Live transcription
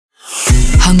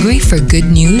Hungry for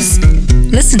good news?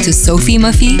 Listen to Sophie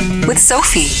Muffy with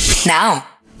Sophie now.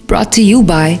 Brought to you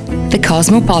by the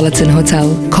Cosmopolitan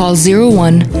Hotel. Call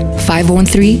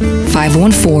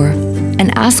 01-513-514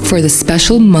 and ask for the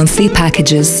special monthly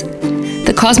packages.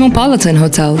 The Cosmopolitan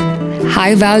Hotel.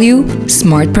 High value,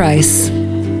 smart price.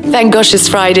 Thank gosh it's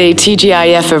Friday.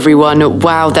 TGIF, everyone.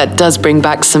 Wow, that does bring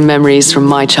back some memories from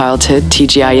my childhood.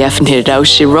 TGIF near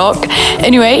Raushi Rock.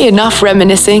 Anyway, enough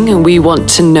reminiscing. We want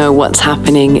to know what's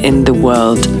happening in the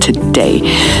world today.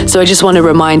 So I just want to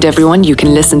remind everyone you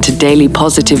can listen to daily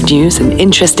positive news and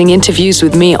interesting interviews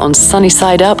with me on Sunny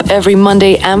Side Up every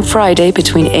Monday and Friday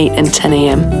between 8 and 10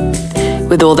 a.m.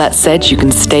 With all that said, you can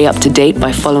stay up to date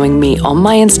by following me on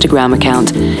my Instagram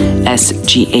account,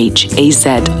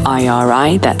 SGHAZIRI,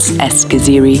 that's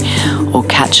Eskaziri, or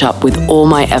catch up with all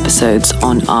my episodes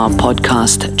on our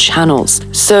podcast channels.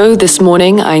 So this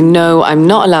morning, I know I'm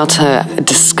not allowed to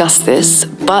discuss this,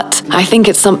 but I think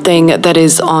it's something that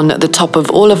is on the top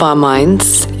of all of our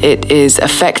minds. It is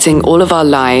affecting all of our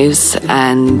lives,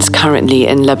 and currently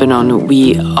in Lebanon,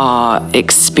 we are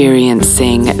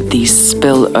experiencing the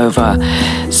spillover.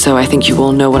 So I think you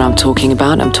all know what I'm talking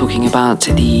about. I'm talking about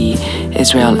the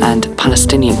Israel and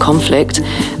Palestinian conflict,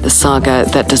 the saga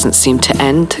that doesn't seem to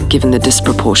end given the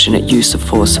disproportionate use of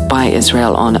force by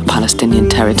Israel on Palestinian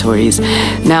territories.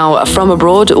 Now, from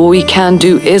abroad, all we can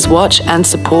do is watch and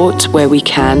support where we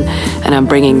can, and I'm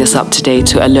bringing this up today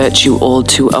to alert you all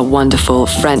to a wonderful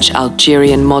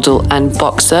French-Algerian model and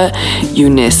boxer,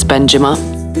 Younes Benjama.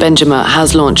 Benjama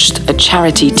has launched a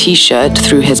charity t-shirt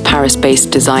through his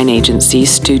Paris-based design agency,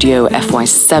 Studio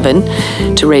FY7,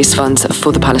 to raise funds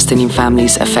for the Palestinian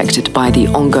families affected by the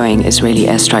ongoing Israeli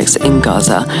airstrikes in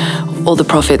Gaza. All the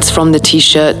profits from the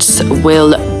t-shirts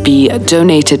will be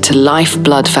donated to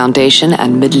Lifeblood Foundation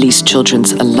and Middle East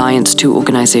Children's Alliance, two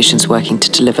organizations working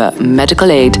to deliver medical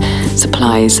aid,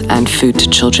 supplies, and food to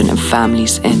children and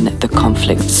families in the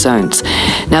conflict zones.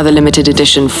 Now, the limited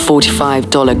edition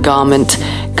 $45 garment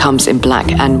comes in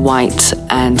black and white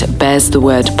and bears the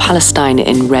word Palestine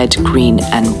in red, green,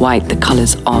 and white, the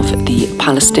colors of the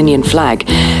Palestinian flag.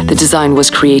 The design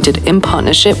was created in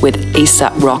partnership with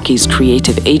ASAP Rocky's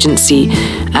creative agency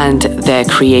and their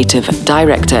creative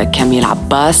director, Kamil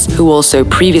Abbas, who also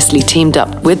previously teamed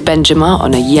up with Benjama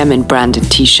on a Yemen-branded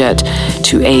t-shirt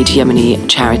to aid Yemeni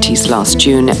charities last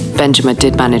June. Benjama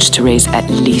did manage to raise at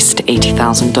least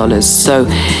 $80,000. So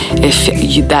if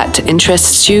that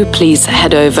interests you, please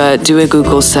head over, do a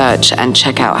Google search, and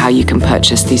check out how you can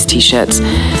purchase these t-shirts.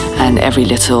 And every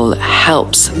little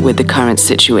helps with the current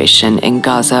situation in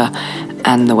Gaza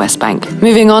and the West Bank.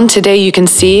 Moving on, today you can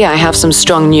see I have some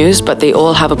strong news, but they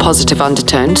all have a positive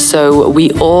undertone. So we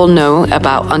all know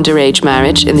about underage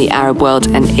marriage in the Arab world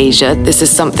and Asia. This is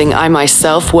something I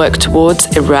myself work towards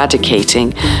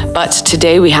eradicating. But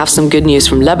today we have some good news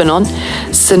from Lebanon.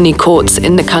 Sunni courts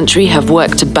in the country have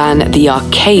worked to ban the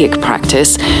archaic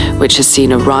practice, which has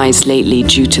seen a rise lately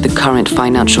due to the current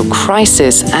financial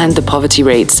crisis and the poverty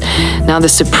rates. Now, the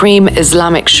Supreme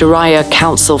Islamic Sharia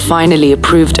Council finally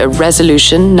approved a resolution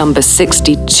number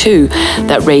 62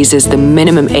 that raises the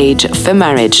minimum age for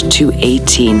marriage to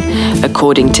 18.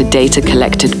 According to data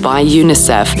collected by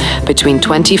UNICEF, between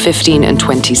 2015 and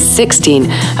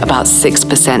 2016, about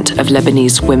 6% of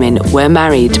Lebanese women were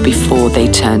married before they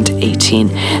turned 18.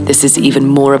 This is even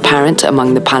more apparent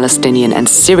among the Palestinian and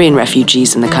Syrian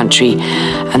refugees in the country,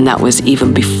 and that was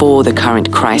even before the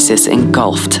current crisis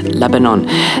engulfed Lebanon.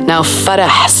 Now,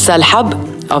 Farah Salhab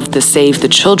of the Save the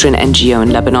Children NGO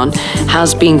in Lebanon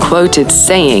has been quoted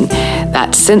saying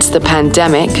that since the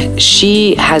pandemic,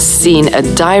 she has seen a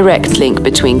direct link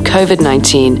between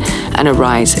COVID-19 and a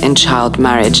rise in child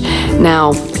marriage.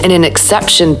 Now, in an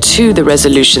exception to the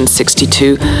Resolution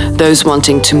 62, those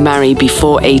wanting to marry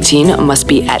before 18 must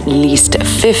be at least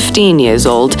 15 years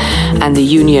old, and the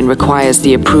union requires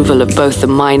the approval of both the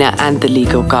minor and the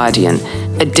legal guardian.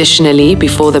 Additionally,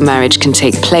 before the marriage can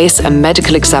take place, a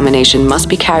medical examination must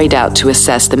be carried out to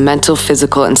assess the mental,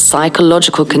 physical, and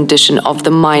psychological condition of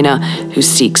the minor who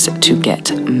seeks to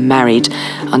get married.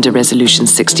 Under Resolution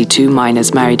 62,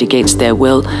 minors married against their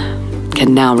will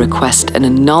can now request an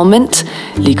annulment.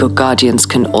 Legal guardians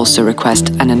can also request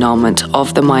an annulment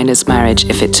of the minor's marriage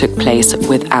if it took place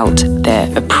without their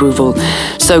approval.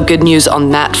 So good news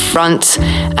on that front,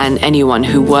 and anyone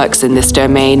who works in this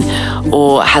domain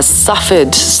or has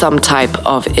suffered some type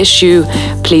of issue,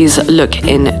 please look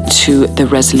into the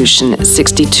Resolution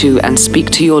 62 and speak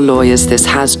to your lawyers. This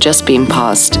has just been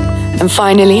passed. And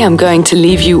finally, I'm going to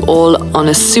leave you all on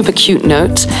a super cute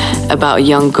note about a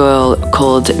young girl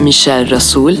called Michelle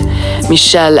Rasoul.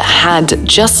 Michelle had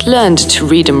just learned to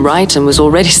read and write and was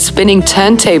already spinning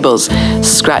turntables,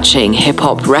 scratching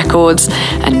hip-hop records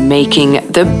and making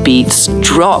the beats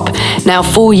drop. Now,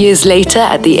 4 years later,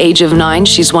 at the age of 9,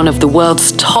 she's one of the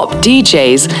world's top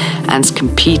DJs and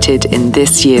competed in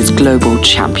this year's Global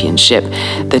Championship.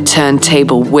 The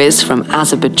turntable whiz from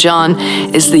Azerbaijan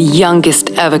is the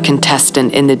youngest ever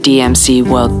contestant in the DMC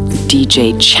World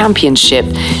DJ Championship.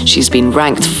 She's been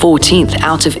ranked 14th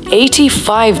out of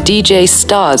 85 DJ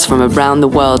stars from around the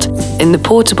world in the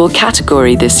portable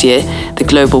category this year, the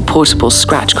Global Portable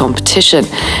Scratch Competition.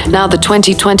 Now, the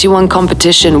 2021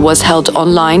 competition was held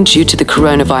online due to the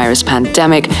coronavirus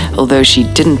pandemic. Although she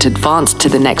didn't advance to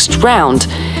the next round,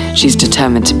 she's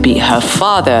determined to beat her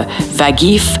father,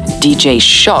 Vagif DJ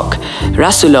Shock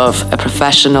Rasulov, a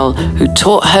professional who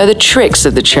taught her the tricks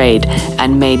of the trade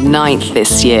and made 9th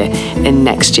this year in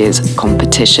next year's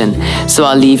competition. So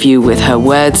I'll leave you with her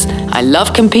words. I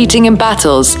love competing in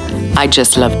battles. I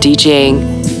just love DJing.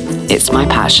 It's my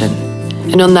passion.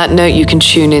 And on that note, you can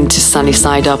tune in to Sunny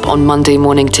Side Up on Monday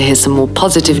morning to hear some more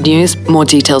positive news. More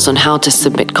details on how to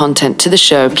submit content to the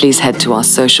show, please head to our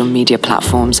social media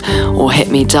platforms or hit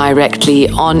me directly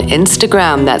on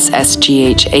Instagram. That's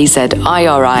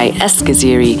SGHAZIRI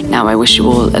Eskaziri. Now I wish you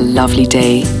all a lovely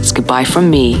day. It's goodbye from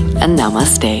me and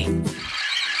namaste.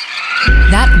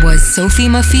 That was Sophie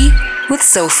Muffy with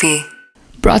Sophie.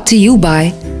 Brought to you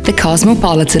by the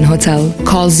Cosmopolitan Hotel.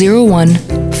 Call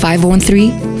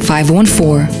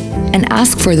 01-513-514 and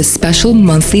ask for the special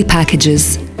monthly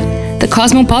packages. The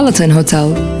Cosmopolitan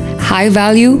Hotel. High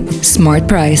value, smart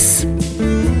price.